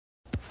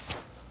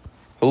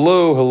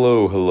Hello,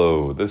 hello,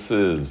 hello. This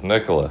is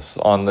Nicholas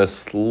on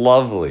this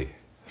lovely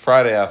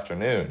Friday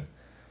afternoon.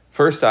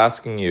 First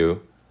asking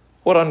you,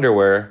 what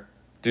underwear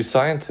do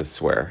scientists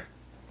wear?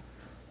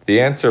 The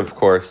answer, of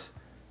course,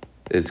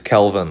 is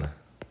Calvin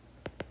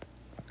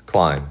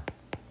Klein.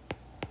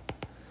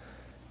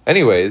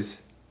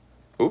 Anyways,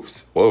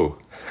 whoa.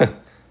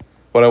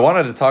 What I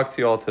wanted to talk to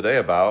you all today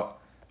about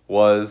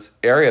was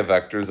area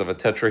vectors of a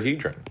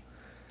tetrahedron.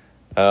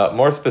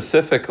 More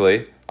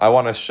specifically, I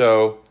want to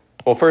show.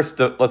 Well, first,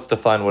 let's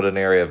define what an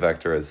area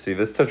vector is. See,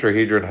 this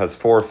tetrahedron has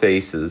four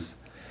faces,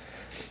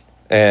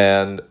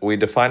 and we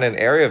define an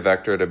area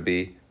vector to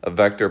be a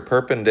vector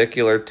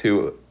perpendicular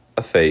to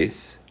a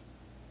face,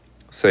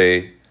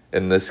 say,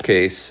 in this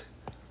case,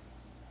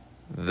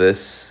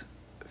 this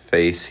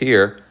face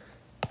here,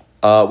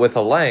 with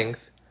a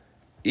length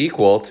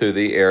equal to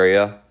the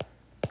area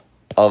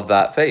of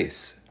that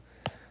face.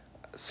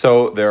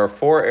 So there are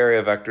four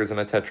area vectors in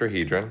a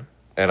tetrahedron,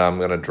 and I'm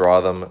going to draw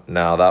them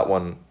now. That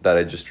one that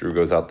I just drew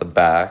goes out the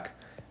back,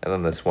 and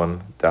then this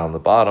one down the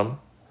bottom.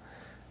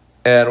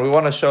 And we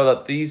want to show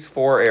that these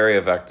four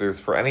area vectors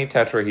for any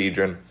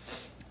tetrahedron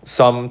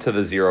sum to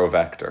the zero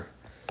vector.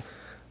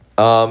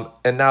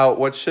 And now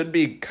what should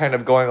be kind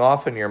of going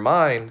off in your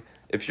mind,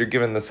 if you're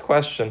given this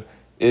question,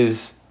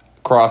 is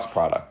cross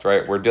product,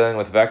 right? We're dealing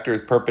with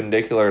vectors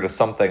perpendicular to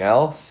something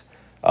else.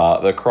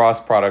 The cross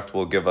product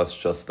will give us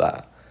just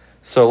that.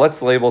 So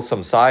let's label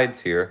some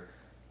sides here.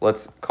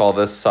 Let's call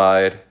this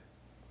side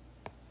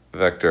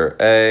vector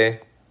A,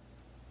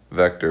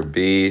 vector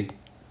B,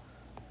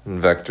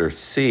 and vector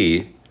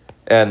C.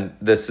 And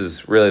this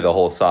is really the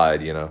whole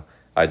side,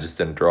 I just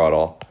didn't draw it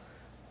all.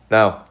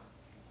 Now,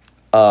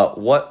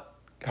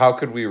 how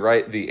could we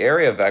write the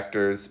area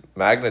vectors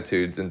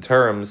magnitudes in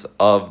terms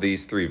of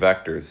these three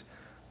vectors?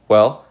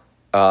 Well,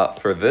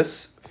 for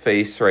this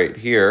face right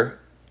here,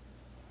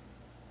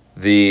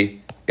 the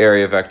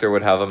area vector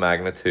would have a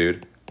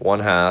magnitude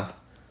 1/2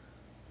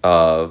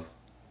 of,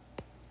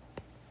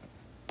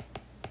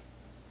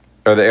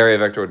 or the area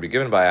vector would be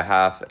given by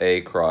 1/2 A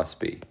cross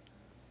B.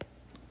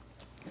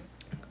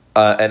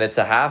 And it's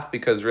 1/2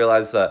 because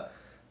realize that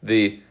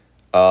we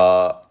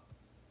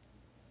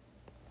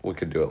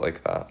could do it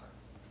like that.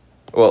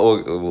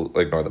 Well, we'll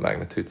ignore the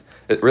magnitudes.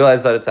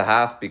 Realize that it's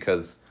 1/2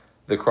 because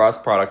the cross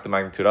product, the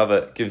magnitude of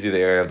it, gives you the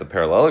area of the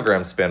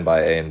parallelogram spanned by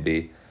A and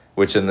B,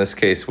 which in this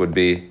case would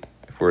be,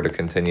 if we were to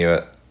continue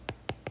it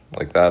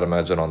like that,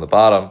 imagine on the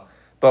bottom,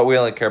 but we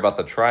only care about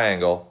the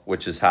triangle,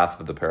 which is 1/2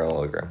 of the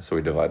parallelogram, so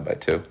we divide by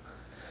 2.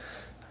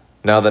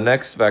 Now the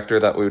next vector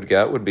that we would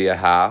get would be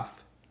 1/2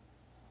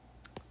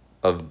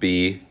 of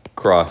B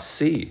cross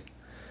C,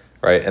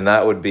 right? And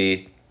that would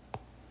be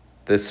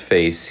this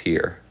face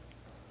here.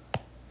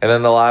 And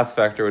then the last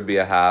vector would be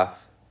 1/2,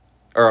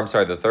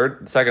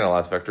 the second to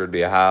last vector would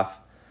be 1/2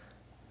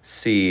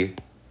 C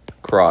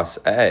cross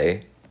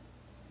A.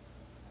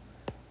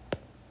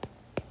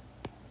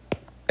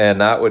 And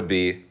that would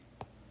be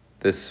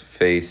this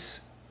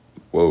face,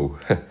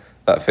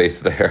 that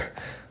face there.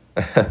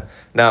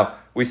 Now,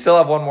 we still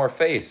have one more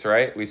face,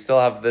 right? We still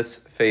have this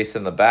face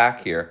in the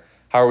back here.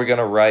 How are we going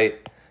to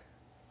write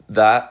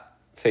that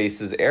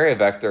face's area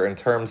vector in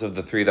terms of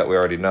the three that we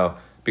already know?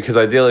 Because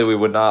ideally, we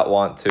would not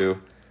want to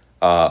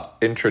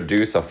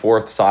introduce a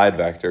fourth side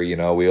vector. We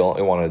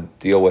only want to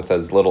deal with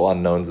as little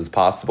unknowns as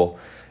possible.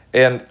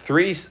 And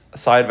 3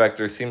 side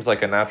vectors seems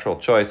like a natural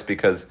choice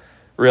because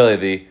really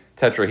the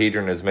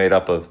tetrahedron is made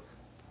up of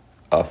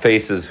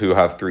faces who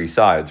have 3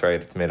 sides,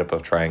 right? It's made up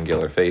of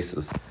triangular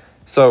faces.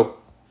 So,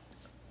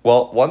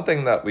 well, one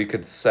thing that we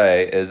could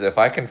say is if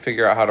I can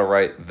figure out how to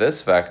write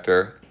this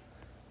vector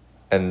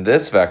and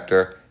this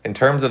vector in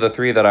terms of the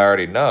 3 that I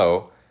already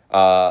know,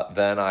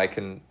 then I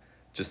can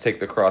just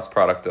take the cross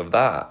product of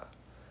that,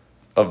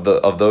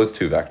 of those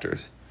 2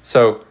 vectors.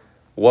 So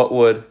what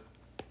would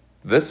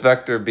this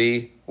vector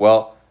be?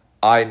 Well,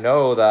 I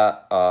know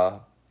that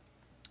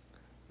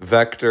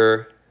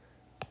vector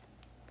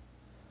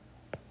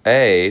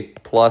A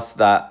plus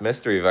that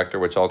mystery vector,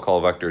 which I'll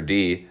call vector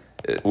D,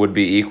 it would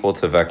be equal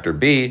to vector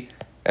B,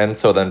 and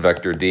so then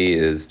vector D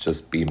is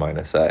just B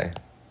minus A.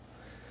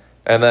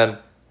 And then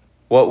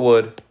what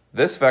would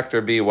this vector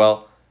be?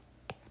 Well,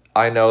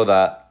 I know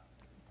that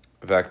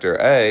vector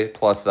A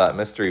plus that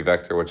mystery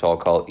vector, which I'll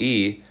call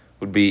E,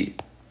 would be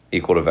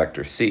equal to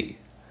vector C.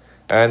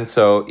 And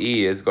so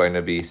E is going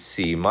to be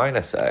C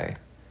minus A.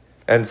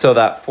 And so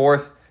that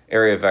fourth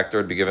area vector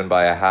would be given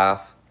by 1/2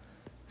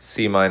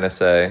 C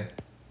minus A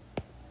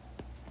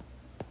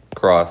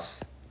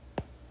cross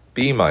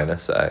B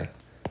minus A,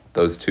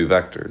 those 2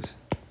 vectors.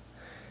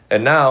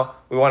 And now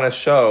we want to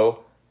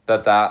show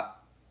that that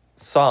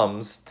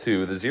sums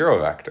to the 0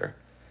 vector.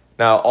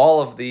 Now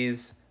all of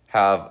these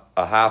have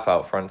a 1/2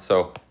 out front,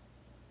 so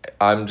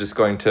I'm just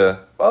going to,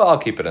 well, I'll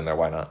keep it in there,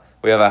 why not?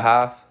 We have a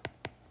 1/2,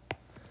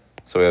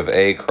 so we have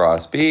A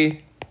cross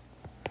B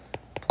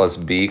plus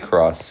B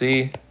cross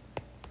C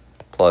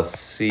plus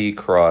C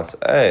cross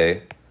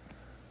A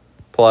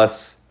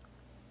plus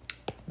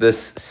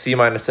this C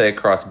minus A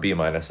cross B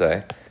minus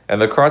A. And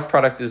the cross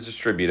product is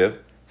distributive,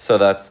 so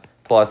that's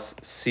plus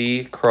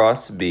C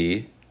cross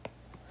B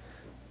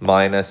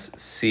minus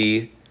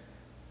C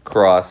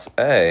cross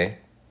A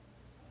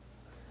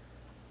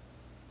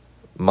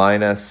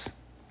minus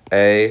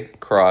A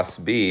cross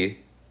B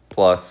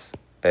plus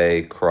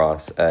A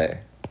cross A.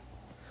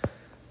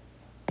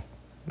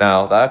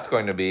 Now that's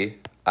going to be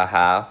a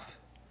half,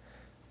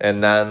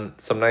 and then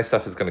some nice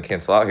stuff is going to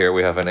cancel out here.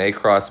 We have an A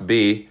cross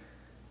B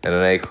and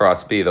an A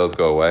cross B, those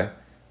go away.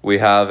 We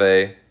have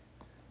a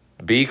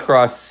B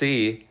cross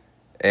C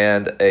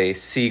and a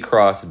C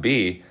cross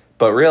B,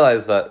 but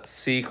realize that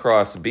C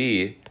cross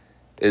B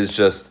is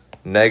just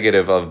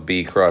negative of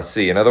B cross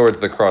C. In other words,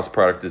 the cross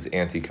product is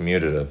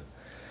anti-commutative.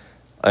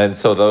 And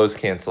so those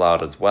cancel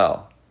out as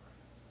well.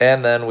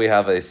 And then we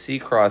have a C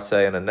cross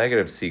A and a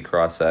negative C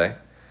cross A.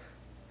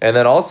 And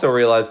then also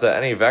realize that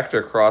any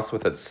vector crossed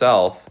with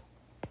itself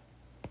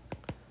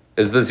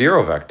is the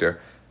zero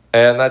vector.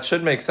 And that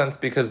should make sense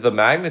because the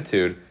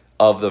magnitude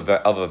of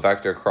a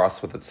vector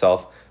crossed with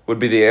itself would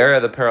be the area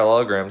of the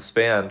parallelogram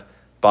spanned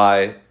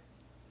by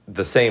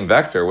the same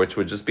vector, which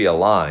would just be a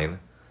line.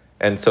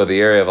 And so the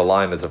area of a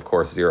line is, of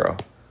course, 0.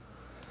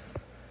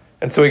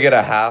 And so we get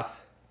a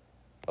half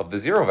of the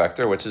zero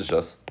vector, which is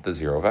just the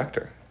zero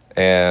vector.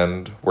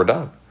 And we're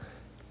done.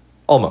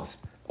 Almost.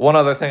 One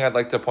other thing I'd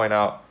like to point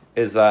out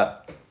is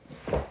that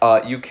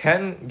you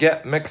can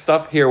get mixed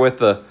up here with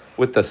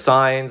the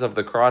signs of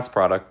the cross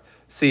product.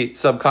 See,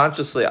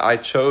 subconsciously, I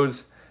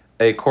chose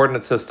a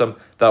coordinate system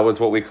that was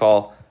what we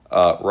call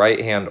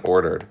right-hand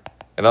ordered.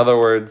 In other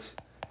words,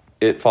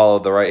 it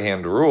followed the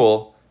right-hand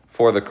rule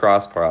for the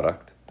cross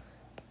product.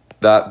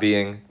 That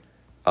being,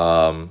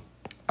 I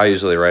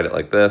usually write it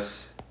like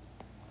this.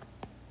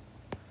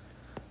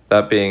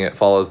 That being, it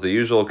follows the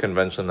usual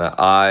convention that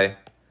I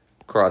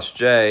cross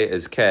J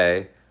is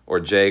K, or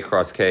J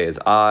cross K is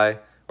I,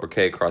 or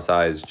K cross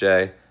I is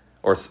J,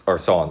 or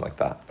so on like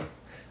that.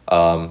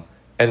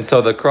 And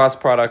so the cross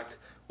product,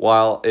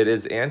 while it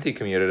is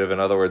anti-commutative, in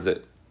other words,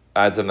 it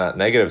adds in that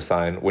negative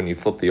sign when you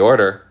flip the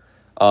order,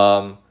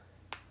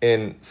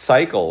 in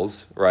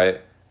cycles,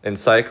 right, in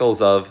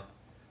cycles of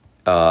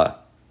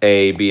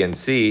A, B, and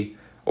C,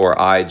 or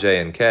I, J,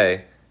 and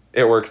K,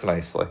 it works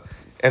nicely.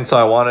 And so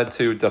I wanted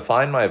to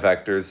define my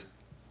vectors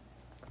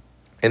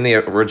in the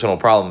original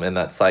problem in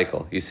that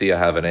cycle. You see I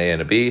have an A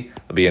and a B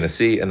and a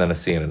C, and then a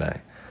C and an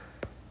A.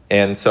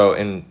 And so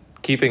in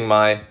keeping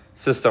my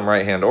system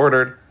right-hand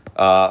ordered,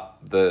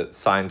 the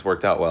signs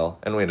worked out well,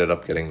 and we ended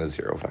up getting the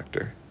zero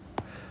vector.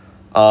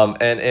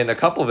 And in a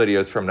couple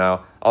videos from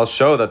now, I'll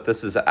show that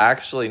this is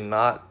actually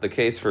not the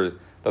case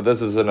that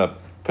this isn't a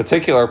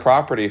particular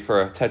property for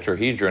a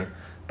tetrahedron,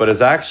 but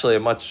is actually a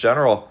much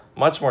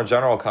more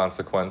general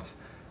consequence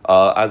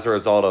as a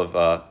result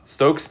of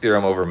Stokes'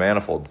 theorem over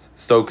manifolds,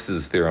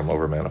 Stokes' theorem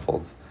over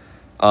manifolds.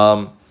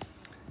 And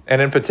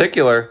in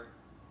particular,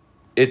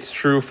 it's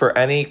true for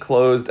any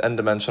closed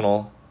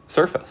n-dimensional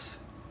surface.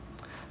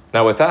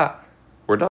 Now with that,